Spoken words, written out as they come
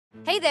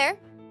Hey there!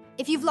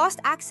 If you've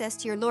lost access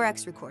to your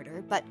Lorex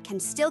recorder but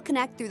can still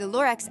connect through the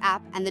Lorex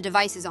app and the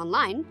device is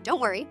online, don't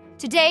worry.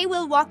 Today,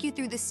 we'll walk you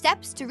through the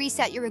steps to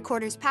reset your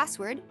recorder's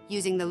password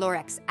using the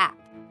Lorex app.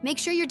 Make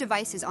sure your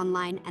device is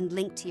online and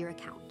linked to your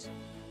account.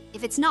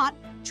 If it's not,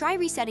 try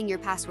resetting your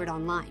password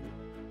online.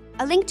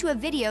 A link to a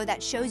video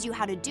that shows you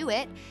how to do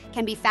it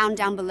can be found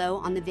down below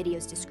on the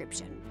video's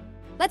description.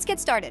 Let's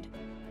get started.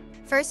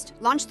 First,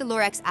 launch the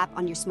Lorex app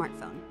on your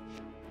smartphone.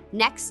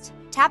 Next,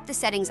 tap the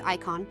settings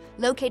icon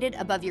located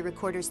above your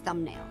recorder's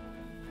thumbnail.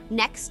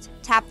 Next,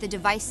 tap the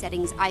device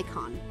settings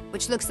icon,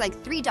 which looks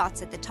like 3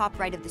 dots at the top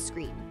right of the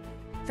screen.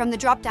 From the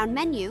drop-down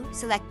menu,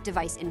 select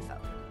Device Info.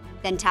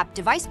 Then tap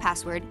Device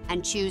Password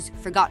and choose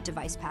Forgot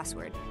Device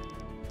Password.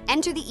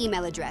 Enter the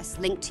email address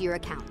linked to your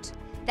account.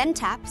 Then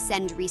tap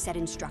Send Reset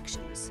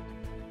Instructions.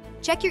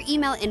 Check your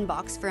email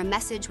inbox for a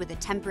message with a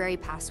temporary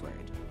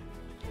password.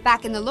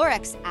 Back in the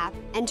Lorex app,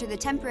 enter the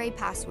temporary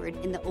password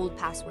in the Old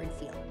Password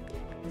field.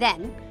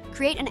 Then,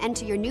 create and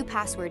enter your new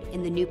password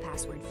in the New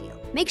Password field.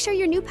 Make sure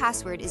your new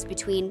password is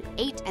between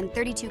 8 and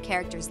 32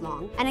 characters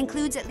long and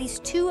includes at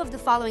least 2 of the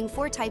following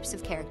 4 types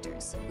of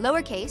characters: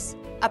 lowercase,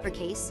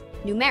 uppercase,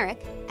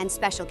 numeric, and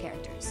special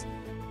characters.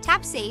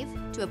 Tap Save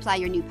to apply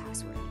your new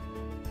password.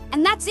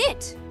 And that's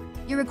it!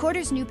 Your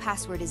recorder's new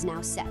password is now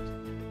set.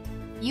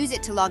 Use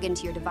it to log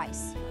into your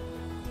device.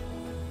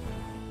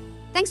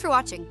 Thanks for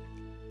watching.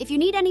 If you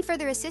need any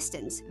further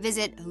assistance,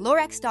 visit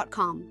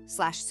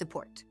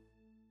lorex.com/support.